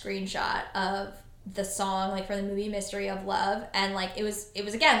like a screenshot of the song, like, for the movie Mystery of Love, and like it was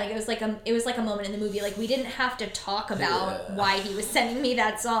again, like it was like a moment in the movie. Like, we didn't have to talk about why he was sending me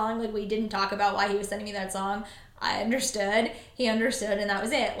that song. Like, we didn't talk about why he was sending me that song. I understood, he understood, and that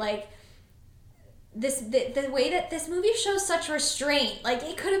was it. Like, the way that this movie shows such restraint, like,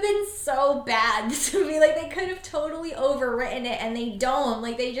 it could have been so bad, this movie. Like, they could have totally overwritten it, and they don't.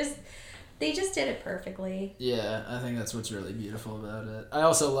 Like, they just did it perfectly. Yeah, I think that's what's really beautiful about it. I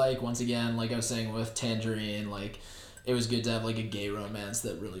also like, once again, like I was saying with Tangerine, like, it was good to have like a gay romance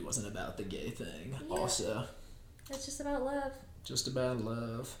that really wasn't about the gay thing. Yeah. Also, it's just about love. Just about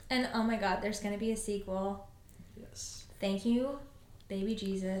love. And oh my God, there's gonna be a sequel. Yes. Thank you, baby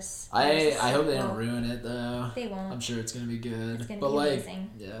Jesus. I hope they don't ruin it though. They won't. I'm sure it's gonna be good. It's gonna be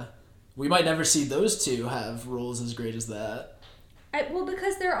amazing. Yeah, we might never see those two have roles as great as that. Well,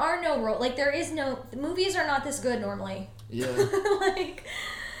 because there are no the movies are not this good normally. Yeah.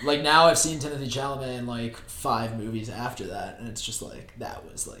 like now I've seen Timothée Chalamet in like 5 movies after that, and it's just like, that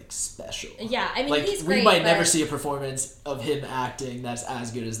was like special. Yeah, I mean, like, he's great, we might never see a performance of him acting that's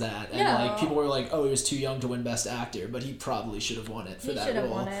as good as that. And like, people were like, oh, he was too young to win Best Actor, but he probably should have won it for that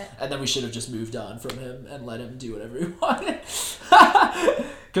role. And then we should have just moved on from him and let him do whatever he wanted.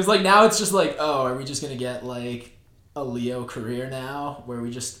 Because like now it's just like, oh, are we just gonna get like a Leo career now, where we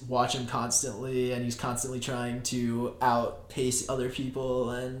just watch him constantly and he's constantly trying to outpace other people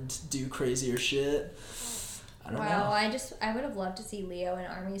and do crazier shit? I don't know. I would have loved to see Leo in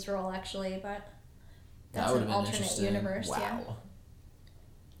Army's role, actually, but that's an alternate universe. Wow. Yeah.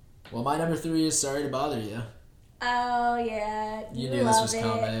 Well, my number 3 is Sorry to Bother You. Oh yeah, you knew this was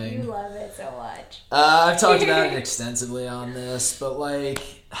coming. You love it so much. I've talked about it extensively on this, but like,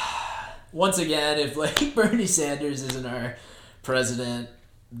 once again, if like Bernie Sanders isn't our president,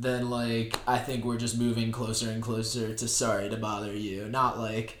 then like I think we're just moving closer and closer to Sorry to Bother You. Not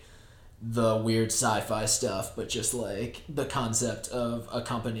like the weird sci-fi stuff, but just like the concept of a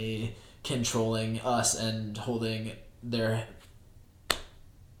company controlling us and holding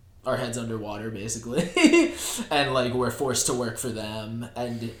our heads underwater, basically. And like, we're forced to work for them,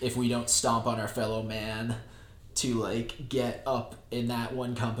 and if we don't stomp on our fellow man to like get up in that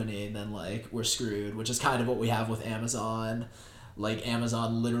one company, then like we're screwed, which is kind of what we have with Amazon. Like,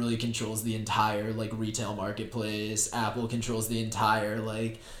 Amazon literally controls the entire like retail marketplace. Apple controls the entire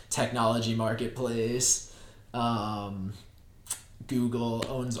like technology marketplace. Google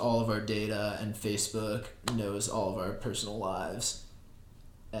owns all of our data, and Facebook knows all of our personal lives.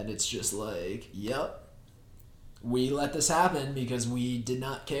 And it's just like, yep, we let this happen because we did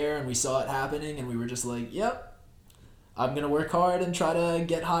not care, and we saw it happening, and we were just like, yep, I'm going to work hard and try to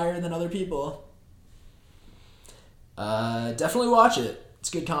get higher than other people. Definitely watch it. It's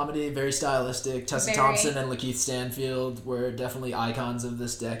good comedy, very stylistic. Tessa Thompson and Lakeith Stanfield were definitely icons of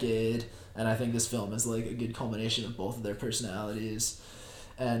this decade, and I think this film is like a good culmination of both of their personalities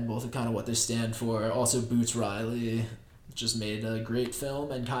and both of kind of what they stand for. Also, Boots Riley just made a great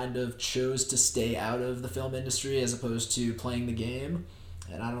film and kind of chose to stay out of the film industry as opposed to playing the game,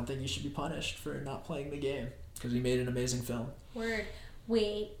 and I don't think you should be punished for not playing the game, because he made an amazing film. Word.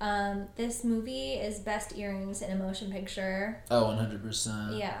 Wait, this movie is Best Earrings in a Motion Picture. Oh,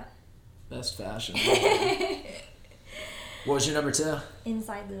 100%. Yeah. Best fashion. What was your number 2?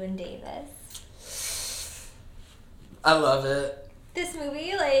 Inside Llewyn Davis. I love it. This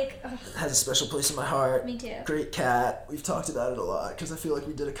movie, like... Ugh. Has a special place in my heart. Me too. Great cat. We've talked about it a lot, because I feel like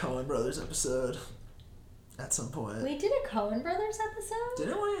we did a Coen Brothers episode. at some point. We did a Coen Brothers episode?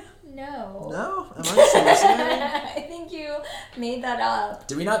 Didn't we? No. No? Am I hallucinating? I think you made that up.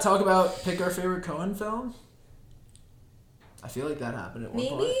 Did we not talk about pick our favorite Coen film? I feel like that happened at one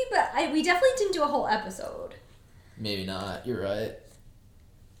point. Maybe, but we definitely didn't do a whole episode. Maybe not. You're right.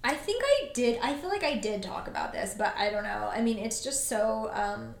 I think I did. I feel like I did talk about this, but I don't know. I mean, it's just so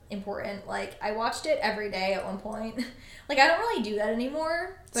important. Like, I watched it every day at one point. Like, I don't really do that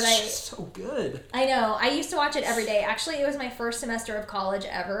anymore. But It's so good. I know. I used to watch it every day. Actually, it was my first semester of college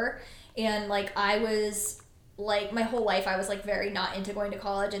ever. And, like, I was, like, my whole life I was, like, very not into going to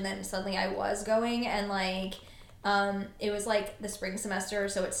college. And then suddenly I was going. And, like, it was like the spring semester,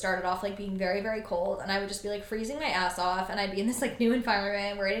 so it started off like being very, very cold, and I would just be like freezing my ass off, and I'd be in this like new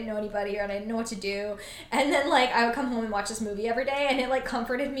environment where I didn't know anybody and I didn't know what to do, and then like I would come home and watch this movie every day, and it like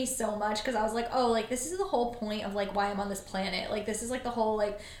comforted me so much because I was like, oh, like this is the whole point of like why I'm on this planet. Like this is like the whole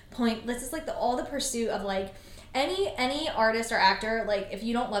like point. This is like all the pursuit of like any artist or actor. Like if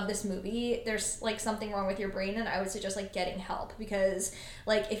you don't love this movie, there's like something wrong with your brain, and I would suggest like getting help, because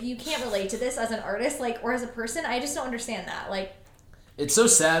like if you can't relate to this as an artist like or as a person, I just don't understand that. Like it's so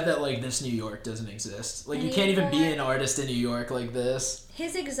sad that like this New York doesn't exist. Like you can't even be an artist in New York like this.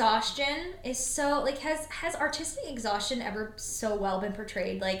 His exhaustion is so like has artistic exhaustion ever so well been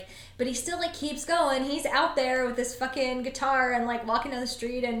portrayed? Like, but he still like keeps going. He's out there with this fucking guitar and like walking down the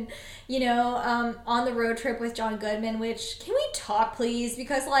street and on the road trip with John Goodman. Which, can we talk please?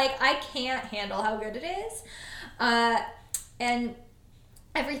 Because like I can't handle how good it is, and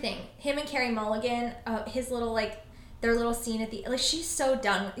everything. Him and Carey Mulligan, his little like. Their little scene at the like, she's so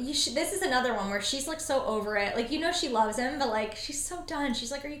done. This is another one where she's like so over it. Like she loves him, but like she's so done.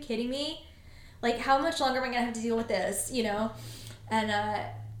 She's like, are you kidding me? Like how much longer am I gonna have to deal with this? And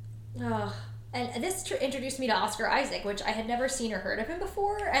and this introduced me to Oscar Isaac, which I had never seen or heard of him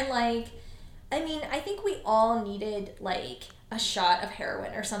before. And like, I mean, I think we all needed like a shot of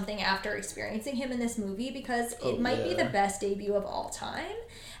heroin or something after experiencing him in this movie, because it might be the best debut of all time.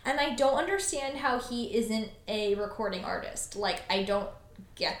 And I don't understand how he isn't a recording artist. Like, I don't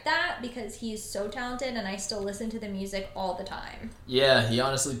get that, because he's so talented and I still listen to the music all the time. Yeah, he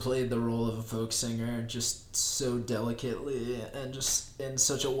honestly played the role of a folk singer just so delicately and just in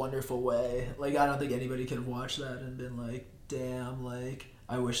such a wonderful way. Like, I don't think anybody could have watched that and been like, damn, like,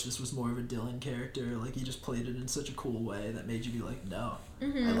 I wish this was more of a Dylan character. Like, he just played it in such a cool way that made you be like, no.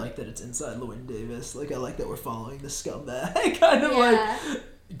 Mm-hmm. I like that it's inside Llewyn Davis. Like, I like that we're following the scumbag kind of like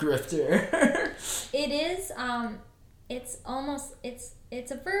grifter. It is, it's almost,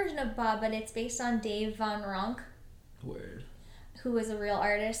 it's a version of Bob, but it's based on Dave Von Ronk. Word. Who was a real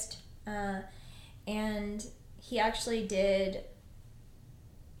artist. And he actually did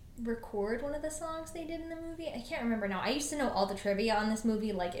record one of the songs they did in the movie. I can't remember now. I used to know all the trivia on this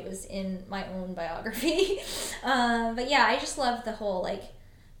movie like it was in my own biography. But yeah, I just love the whole, like,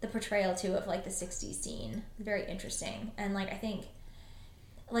 the portrayal, too, of, like, the 60s scene. Very interesting. And, like, I think,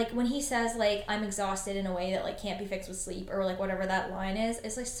 like, when he says, like, I'm exhausted in a way that, like, can't be fixed with sleep, or, like, whatever that line is,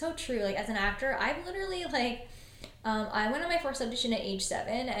 it's, like, so true. Like, as an actor, I've literally, like, I went on my first audition at age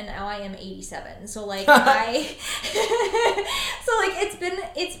 7, and now I am 87. So, like, so, like,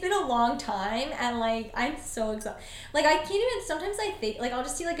 it's been a long time, and, like, I'm so exhausted. Like, I can't even, sometimes I think, like, I'll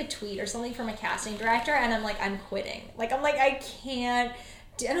just see, like, a tweet or something from a casting director, and I'm like, I'm quitting. Like, I'm like, I can't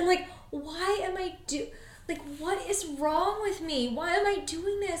do, and I'm like, why am I like, what is wrong with me? Why am I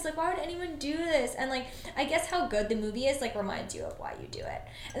doing this? Like, why would anyone do this? And, like, I guess how good the movie is, like, reminds you of why you do it.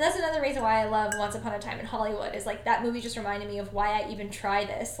 And that's another reason why I love Once Upon a Time in Hollywood, is, like, that movie just reminded me of why I even try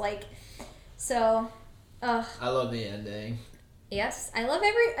this. Like, so, I love the ending. Yes, I love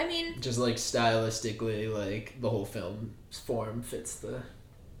just, like, stylistically, like, the whole film form fits the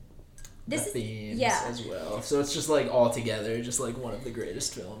themes as well. So it's just like all together, just like one of the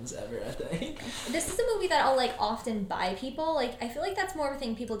greatest films ever, I think. This is a movie that I'll like often buy people. Like, I feel like that's more of a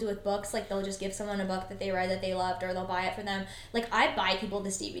thing people do with books. Like, they'll just give someone a book that they read that they loved, or they'll buy it for them. Like, I buy people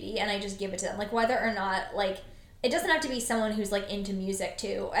this DVD and I just give it to them. Like, whether or not, like, it doesn't have to be someone who's like into music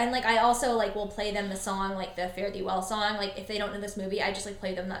too. And like, I also like will play them the song, like the Fare Thee Well song. Like, if they don't know this movie, I just like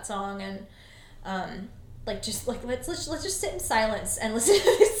play them that song, and like, just like let's just sit in silence and listen to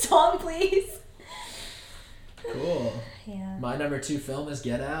this song, please. Cool. Yeah. My number 2 film is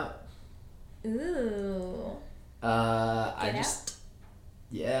Get Out. Ooh.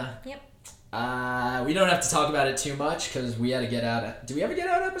 Yeah. Yep. We don't have to talk about it too much because we had a Get Out. Did we have a Get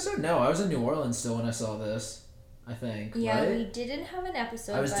Out episode? No, I was in New Orleans still when I saw this, I think. Yeah, right? we didn't have an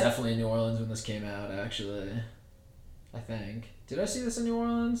episode. I was definitely in New Orleans when this came out, actually. I think. Did I see this in New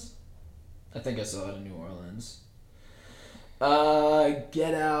Orleans? I think I saw it in New Orleans.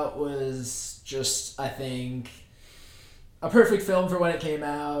 Get Out was just, I think, a perfect film for when it came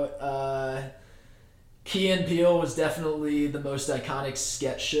out. Key and Peele was definitely the most iconic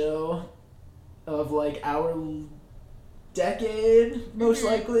sketch show of like our decade, most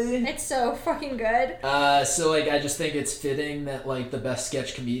likely. It's so fucking good. So like I just think it's fitting that like the best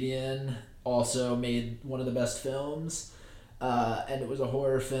sketch comedian also made one of the best films, and it was a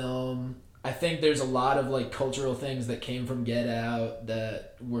horror film. I think there's a lot of like cultural things that came from Get Out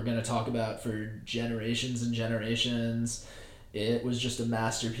that we're gonna talk about for generations and generations. It was just a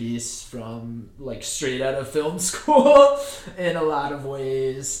masterpiece from like straight out of film school in a lot of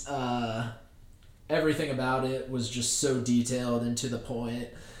ways. Everything about it was just so detailed and to the point.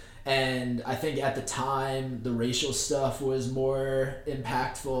 And I think at the time the racial stuff was more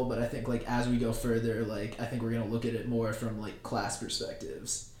impactful, but I think like as we go further, like I think we're gonna look at it more from like class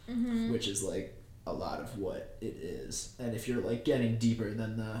perspectives, which is like a lot of what it is. And if you're like getting deeper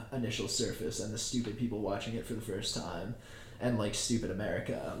than the initial surface and the stupid people watching it for the first time, and like Stupid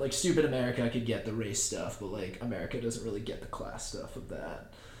America, like Stupid America could get the race stuff, but like America doesn't really get the class stuff of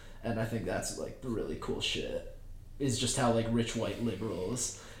that. And I think that's like the really cool shit, is just how like rich white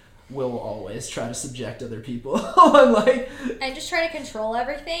liberals will always try to subject other people and just try to control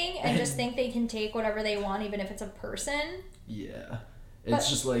everything and just think they can take whatever they want, even if it's a person. Yeah,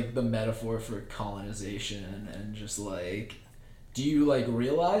 it's just like the metaphor for colonization, and just like, do you like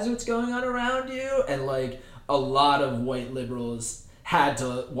realize what's going on around you? And like a lot of white liberals had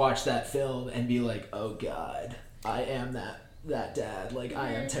to watch that film and be like, oh god, I am that dad, like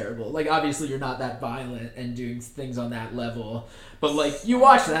I am terrible. Like obviously you're not that violent and doing things on that level, but like you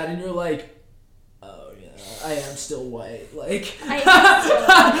watch that and you're like, oh yeah, I am still white, like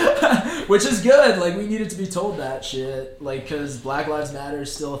which is good. Like we needed to be told that shit, like because Black Lives Matter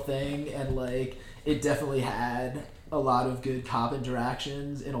is still a thing, and like it definitely had a lot of good cop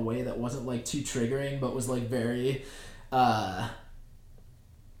interactions in a way that wasn't like too triggering, but was like very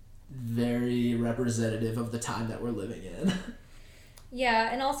very representative of the time that we're living in.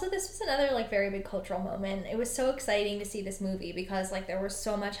 Yeah, and also this was another like very big cultural moment. It was so exciting to see this movie because like there was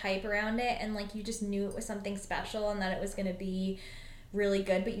so much hype around it, and like you just knew it was something special and that it was going to be really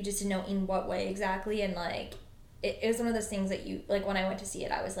good, but you just didn't know in what way exactly. And like it was one of those things that you like, when I went to see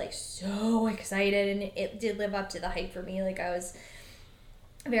it I was like so excited, and it did live up to the hype for me. Like I was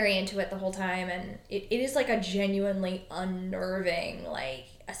very into it the whole time, and it is like a genuinely unnerving, like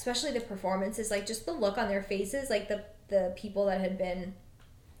especially the performances, like just the look on their faces, like the people that had been,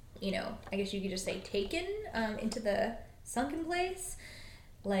 you know, I guess you could just say taken into the sunken place,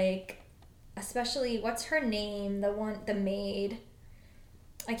 like especially what's her name, the maid,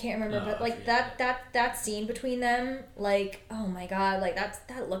 I can't remember, but like that scene between them, like oh my god, like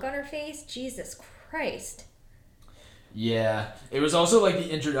that look on her face, Jesus Christ. Yeah, it was also like the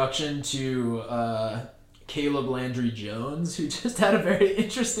introduction to Caleb Landry Jones, who just had a very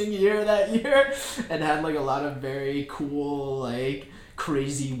interesting year that year and had like a lot of very cool like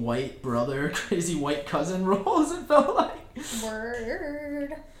crazy white brother, crazy white cousin roles, it felt like.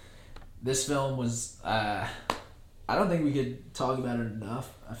 Word. This film was I don't think we could talk about it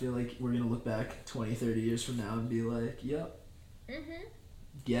enough. I feel like we're gonna look back 20, 30 years from now and be like, yep,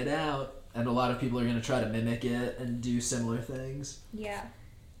 Get Out. And a lot of people are going to try to mimic it and do similar things. Yeah.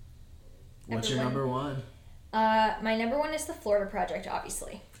 What's your number one? My number one is The Florida Project,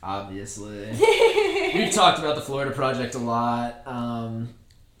 obviously. Obviously. We've talked about The Florida Project a lot.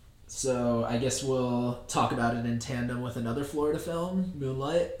 So I guess we'll talk about it in tandem with another Florida film,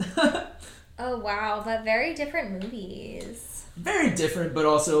 Moonlight. Oh, wow. But very different movies. Very different, but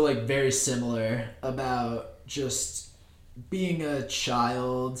also like very similar, about just being a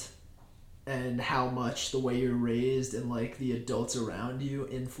child and how much the way you're raised and like the adults around you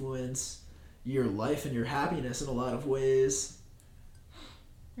influence your life and your happiness in a lot of ways.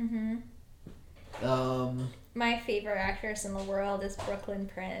 My favorite actress in the world is Brooklyn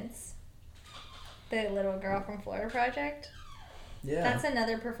Prince, the little girl from Florida Project. Yeah, that's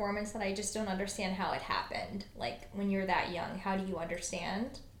another performance that I just don't understand how it happened. Like when you're that young, how do you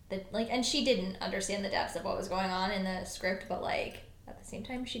understand that? Like, and she didn't understand the depths of what was going on in the script, but like at the same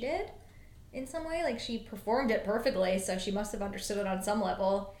time she did. In some way, like she performed it perfectly, so she must have understood it on some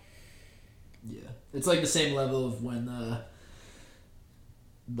level. Yeah, it's like the same level of when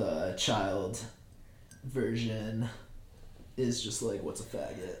the child version is just like, what's a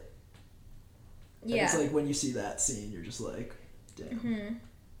faggot? And Yeah, it's like when you see that scene, you're just like, damn,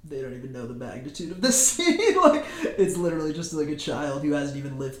 they don't even know the magnitude of this scene. Like it's literally just like a child who hasn't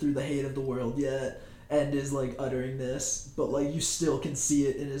even lived through the hate of the world yet, and is like uttering this, but like you still can see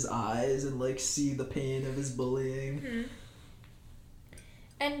it in his eyes and like see the pain of his bullying.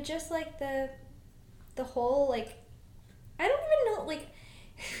 And just like the whole like, I don't even know like,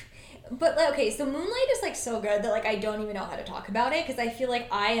 but like, okay, so Moonlight is like so good that like I don't even know how to talk about it because I feel like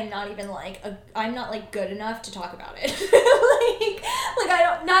I am not even like I'm not like good enough to talk about it. like I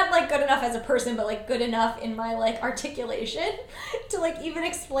don't, not like good enough as a person, but like good enough in my like articulation to like even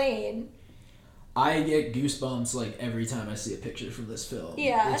explain. I get goosebumps like every time I see a picture from this film.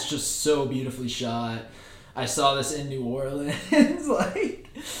 Yeah. It's just so beautifully shot. I saw this in New Orleans, like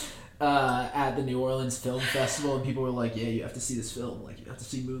at the New Orleans Film Festival, and people were like, "Yeah, you have to see this film. Like, you have to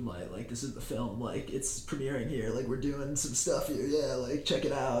see Moonlight. Like, this is the film. Like, it's premiering here. Like, we're doing some stuff here. Yeah, like, check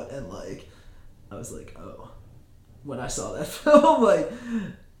it out." And like, I was like, "Oh." When I saw that film, like,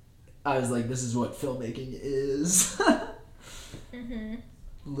 I was like, "This is what filmmaking is." Mm-hmm.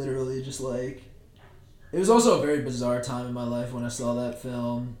 Literally, just like. It was also a very bizarre time in my life when I saw that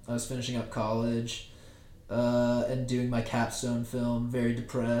film. I was finishing up college and doing my capstone film, very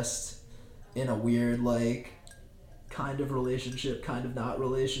depressed, in a weird, like, kind of relationship, kind of not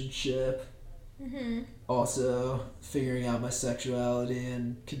relationship. Mm-hmm. Also, figuring out my sexuality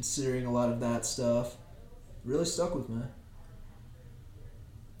and considering a lot of that stuff really stuck with me.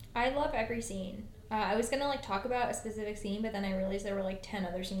 I love every scene. I was gonna like talk about a specific scene, but then I realized there were like 10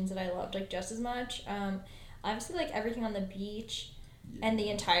 other scenes that I loved like just as much. Obviously like everything on the beach and the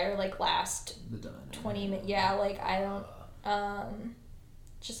entire like last 20 minutes. Yeah, like I don't.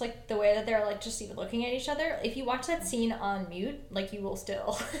 Just like the way that they're like just even looking at each other. If you watch that scene on mute, like you will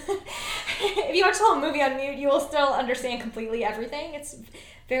still. If you watch the whole movie on mute, you will still understand completely everything. It's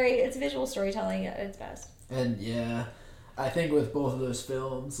visual storytelling at its best. And yeah, I think with both of those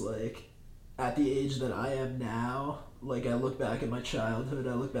films, like. At the age that I am now, like I look back at my childhood,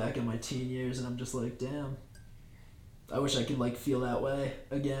 I look back at my teen years, and I'm just like, damn, I wish I could like feel that way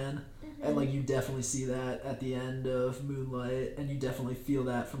again. Mm-hmm. And like you definitely see that at the end of Moonlight, and you definitely feel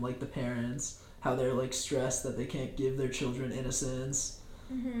that from like the parents, how they're like stressed that they can't give their children innocence.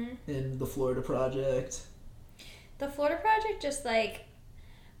 Mm-hmm. In the Florida Project. The Florida Project just like.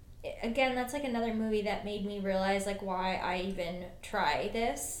 Again, that's like another movie that made me realize like why I even try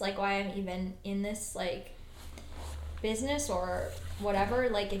this, like why I'm even in this like business or whatever.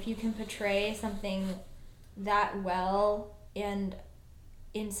 Like if you can portray something that well and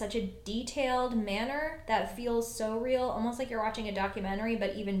in such a detailed manner that feels so real, almost like you're watching a documentary,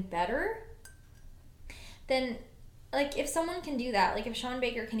 but even better, then like if someone can do that, like if Sean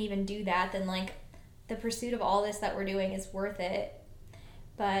Baker can even do that, then like the pursuit of all this that we're doing is worth it.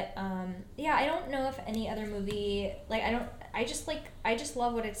 But yeah, I don't know if any other movie like I just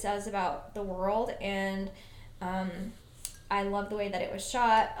love what it says about the world, and I love the way that it was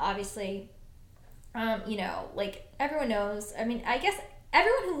shot. Obviously, you know, like everyone knows. I mean, I guess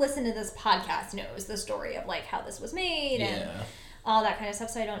everyone who listened to this podcast knows the story of like how this was made and all that kind of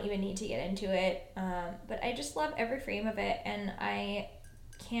stuff. So I don't even need to get into it. But I just love every frame of it, and I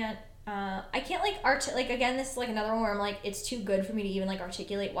can't like again, this is like another one where I'm like, it's too good for me to even like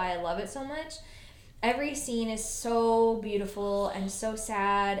articulate why I love it so much. Every scene is so beautiful and so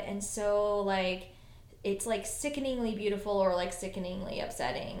sad and so like it's like sickeningly beautiful or like sickeningly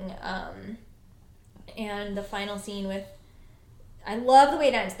upsetting. And the final scene with, I love the way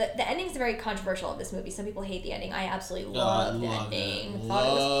it ends. The ending is very controversial of this movie. Some people hate the ending. I absolutely love the ending. Thought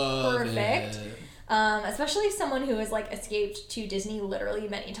it was perfect. Especially someone who has like escaped to Disney literally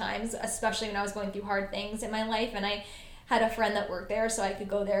many times, especially when I was going through hard things in my life, and I had a friend that worked there, so I could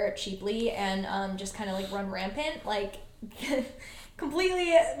go there cheaply and just kind of like run rampant, like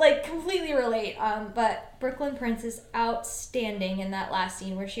completely relate. But Brooklyn Prince is outstanding in that last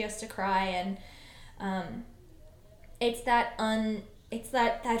scene where she has to cry, and it's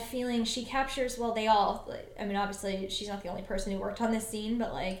that feeling she captures. Well, they all. I mean, obviously she's not the only person who worked on this scene,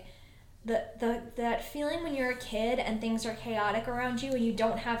 but like. That feeling when you're a kid and things are chaotic around you and you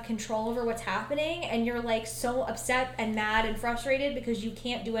don't have control over what's happening and you're like so upset and mad and frustrated because you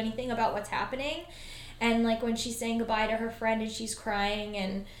can't do anything about what's happening, and like when she's saying goodbye to her friend and she's crying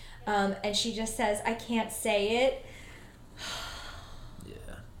and she just says, "I can't say it." Yeah.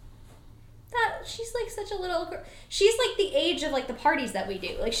 That she's like such a little girl. She's like the age of like the parties that we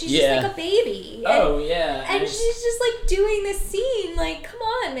do. Like she's just like a baby. And she's just like doing this scene. Like, come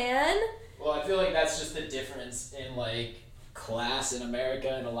on, man. Well, I feel like that's just the difference in like class in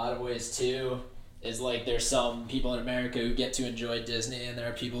America in a lot of ways too. Is like there's some people in America who get to enjoy Disney, and there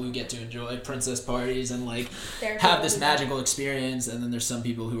are people who get to enjoy princess parties and like have this magical experience, and then there's some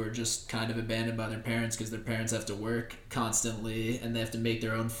people who are just kind of abandoned by their parents because their parents have to work constantly and they have to make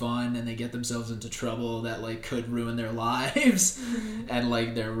their own fun, and they get themselves into trouble that like could ruin their lives. Mm-hmm. And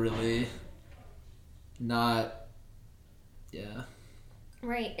like they're really not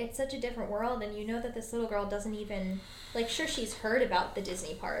Right, it's such a different world, and you know that this little girl doesn't even, like, sure, she's heard about the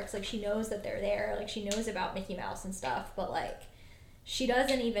Disney parks, like, she knows that they're there, like, she knows about Mickey Mouse and stuff, but, like, she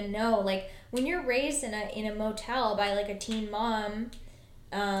doesn't even know, like, when you're raised in a motel by, like, a teen mom,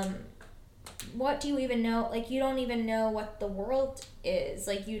 what do you even know? Like, you don't even know what the world is.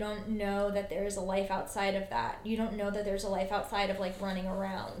 Like, you don't know that there's a life outside of that. You don't know that there's a life outside of, like, running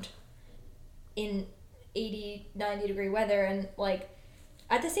around in 80, 90-degree weather, and, like,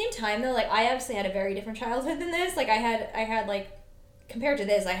 at the same time, though, like, I obviously had a very different childhood than this. Like, I had like, compared to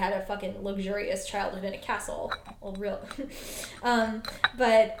this, I had a fucking luxurious childhood in a castle. Well, real.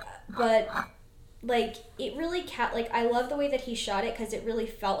 But, like, it really, like, I love the way that he shot it, because it really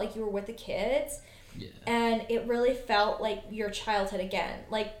felt like you were with the kids. Yeah. And it really felt like your childhood again.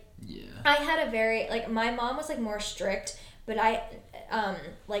 Like, yeah. I had a very, like, my mom was, like, more strict, but I,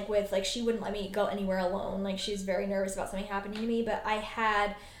 like, with, like, she wouldn't let me go anywhere alone. Like, she's very nervous about something happening to me. But I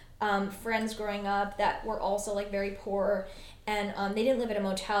had friends growing up that were also, like, very poor. And they didn't live in a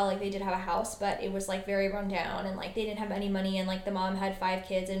motel. Like, they did have a house, but it was, like, very run down. And, like, they didn't have any money. And, like, the mom had 5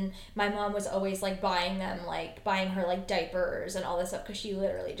 kids. And my mom was always, like, buying her, like, diapers and all this stuff. Because she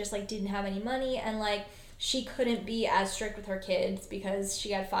literally just, like, didn't have any money. And, like, she couldn't be as strict with her kids because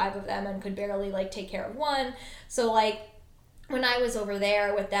she had 5 of them and could barely, like, take care of one. So, like, when I was over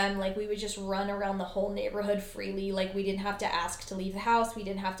there with them, like, we would just run around the whole neighborhood freely. Like, we didn't have to ask to leave the house. We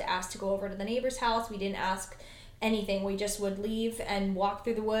didn't have to ask to go over to the neighbor's house. We didn't ask anything. We just would leave and walk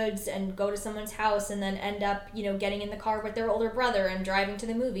through the woods and go to someone's house and then end up, you know, getting in the car with their older brother and driving to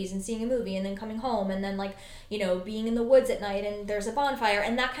the movies and seeing a movie and then coming home and then, like, you know, being in the woods at night and there's a bonfire,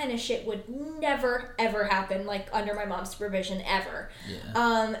 and that kind of shit would never ever happen, like, under my mom's supervision, ever.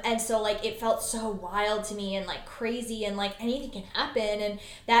 Yeah. And so, like, it felt so wild to me and, like, crazy, and, like, anything can happen, and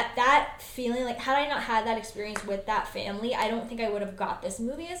that feeling, like, had I not had that experience with that family, I don't think I would have got this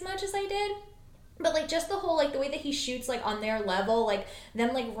movie as much as I did. But, like, just the whole, like, the way that he shoots, like, on their level, like,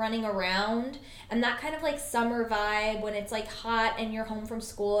 them, like, running around, and that kind of, like, summer vibe when it's, like, hot and you're home from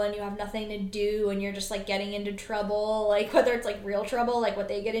school and you have nothing to do and you're just, like, getting into trouble, like, whether it's, like, real trouble, like, what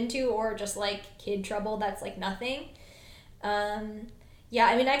they get into, or just, like, kid trouble that's, like, nothing. Yeah,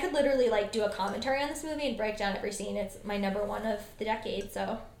 I mean, I could literally, like, do a commentary on this movie and break down every scene. It's my number 1 of the decade,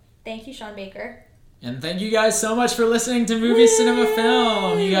 so thank you, Sean Baker. And thank you guys so much for listening to Movie Cinema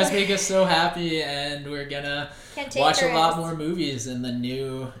Film. You guys make us so happy, and we're gonna watch a lot more movies in the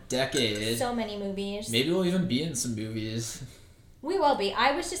new decade. So many movies. Maybe we'll even be in some movies. We will be.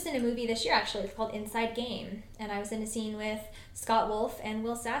 I was just in a movie this year, actually. It's called Inside Game, and I was in a scene with Scott Wolf and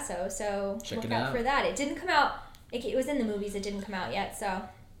Will Sasso, so look out for that. It didn't come out. It was in the movies. It didn't come out yet, so.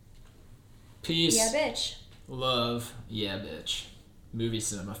 Peace. Yeah, bitch. Love. Yeah, bitch. Movie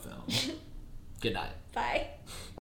Cinema Film. Good night. Bye.